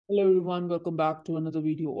Hello everyone, welcome back to another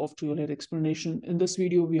video of Trailhead explanation. In this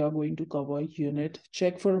video, we are going to cover unit,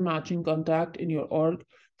 check for a matching contact in your org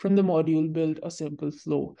from the module, build a simple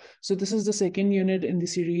flow. So this is the second unit in the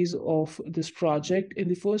series of this project. In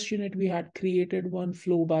the first unit, we had created one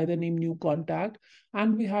flow by the name new contact,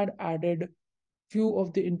 and we had added few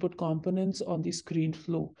of the input components on the screen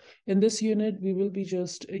flow. In this unit, we will be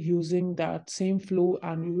just using that same flow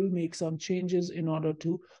and we will make some changes in order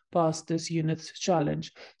to pass this unit's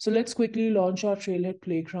challenge. So let's quickly launch our Trailhead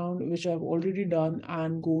Playground, which I've already done,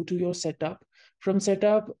 and go to your setup. From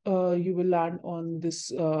setup, you will land on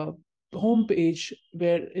this home page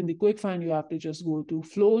where in the quick find you have to just go to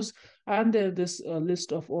flows, and there this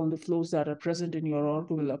list of all the flows that are present in your org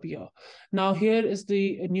will appear. Now here is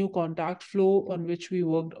the new contact flow on which we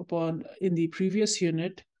worked upon in the previous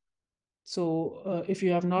unit. So if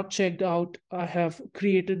you have not checked out, I have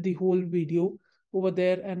created the whole video over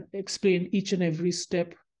there and explained each and every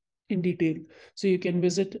step in detail. So you can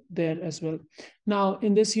visit there as well. Now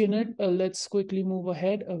in this unit, let's quickly move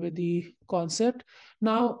ahead with the concept.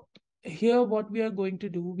 Now here what we are going to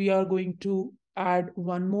do, we are going to add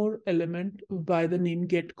one more element by the name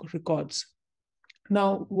get records.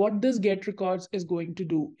 Now, what this get records is going to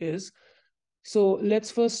do is, so let's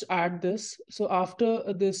first add this. So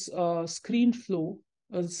after this screen flow,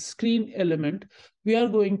 screen element, we are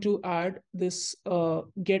going to add this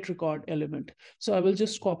get record element. So I will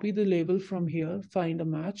just copy the label from here, find a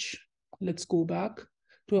match. Let's go back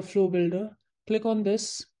to a flow builder, click on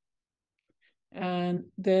this, and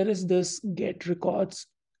there is this get records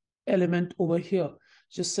element over here.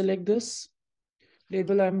 Just select this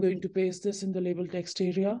label. I'm going to paste this in the label text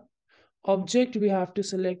area. Object we have to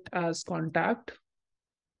select as contact.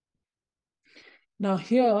 Now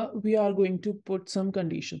here we are going to put some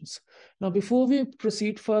conditions. Now before we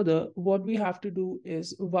proceed further, what we have to do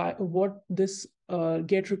is what this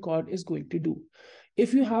get record is going to do.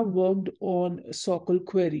 If you have worked on SOQL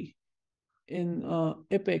query in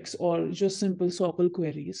Apex or just simple SOQL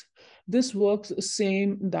queries, this works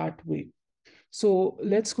same that way. So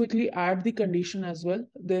let's quickly add the condition as well.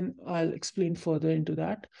 Then I'll explain further into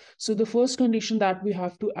that. So the first condition that we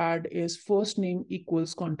have to add is first name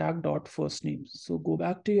equals contact dot first name. So go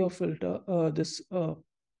back to your filter, this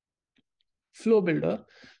flow builder.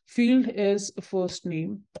 Field is first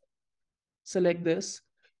name. Select this.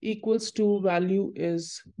 Equals to value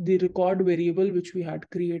is the record variable which we had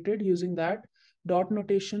created using that dot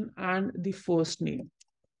notation and the first name.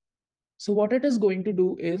 So what it is going to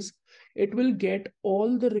do is it will get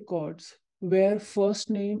all the records where first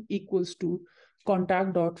name equals to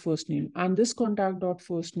contact dot first name, and this contact dot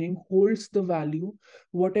first name holds the value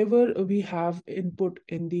whatever we have input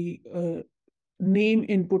in the name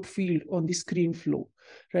input field on the screen flow,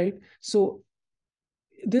 right? So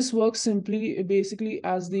this works simply basically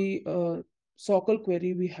as the SOQL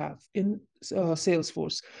query we have in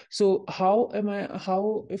Salesforce. So how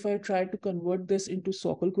if I try to convert this into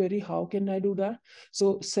SOQL query, how can I do that?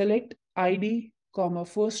 So select ID, comma,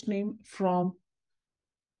 first name from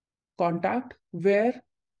contact, where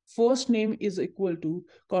first name is equal to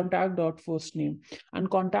contact dot first name,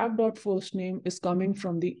 and contact dot first name is coming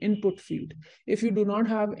from the input field. If you do not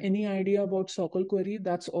have any idea about SOQL query,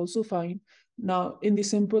 that's also fine. Now in the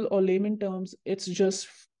simple or layman terms, it's just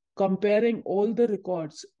comparing all the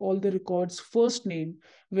records first name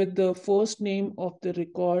with the first name of the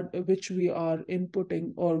record which we are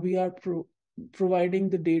inputting, or we are providing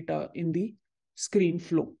the data in the screen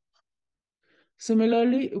flow.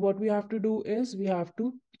 Similarly, what we have to do is we have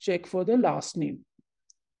to check for the last name.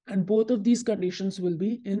 And both of these conditions will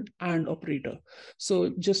be in AND operator.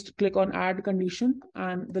 So just click on add condition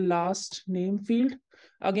and the last name field.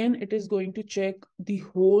 Again, it is going to check the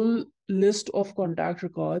whole list of contact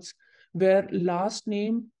records where last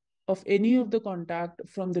name of any of the contact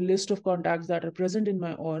from the list of contacts that are present in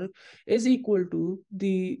my org is equal to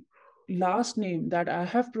the last name that I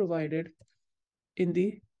have provided in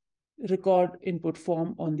the record input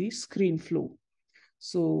form on the screen flow.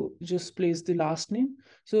 So just place the last name.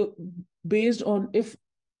 So based on if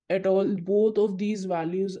at all both of these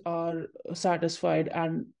values are satisfied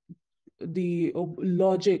and the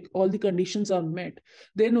logic, all the conditions are met,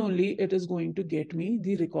 then only it is going to get me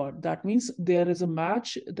the record. That means there is a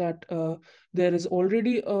match, that there is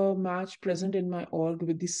already a match present in my org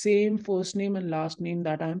with the same first name and last name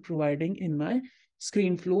that I'm providing in my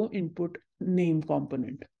screen flow input name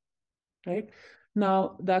component. Right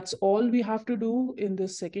now, that's all we have to do in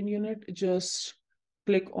this second unit. Just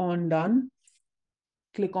click on done,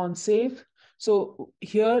 click on save. So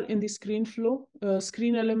here in the screen flow,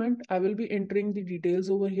 screen element, I will be entering the details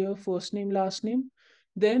over here, first name, last name.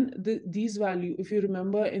 Then these value, if you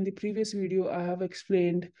remember in the previous video, I have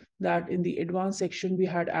explained that in the advanced section, we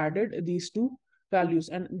had added these two values.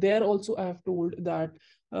 And there also I have told that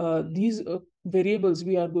these variables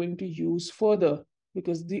we are going to use further,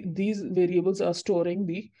 because these variables are storing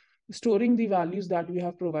the values that we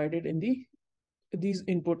have provided in these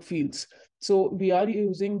input fields. So we are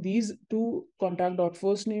using these two contact dot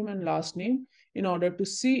first name and last name in order to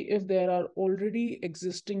see if there are already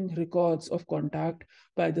existing records of contact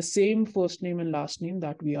by the same first name and last name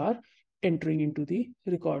that we are entering into the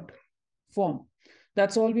record form.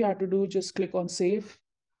 That's all we have to do. Just click on save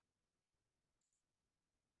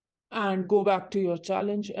and go back to your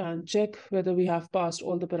challenge and check whether we have passed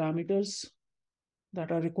all the parameters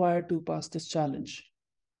that are required to pass this challenge.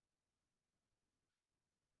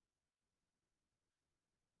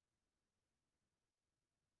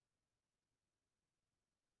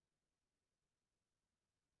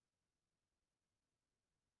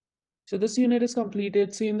 So this unit is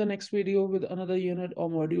completed. See you in the next video with another unit or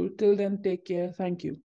module. Till then, take care. Thank you.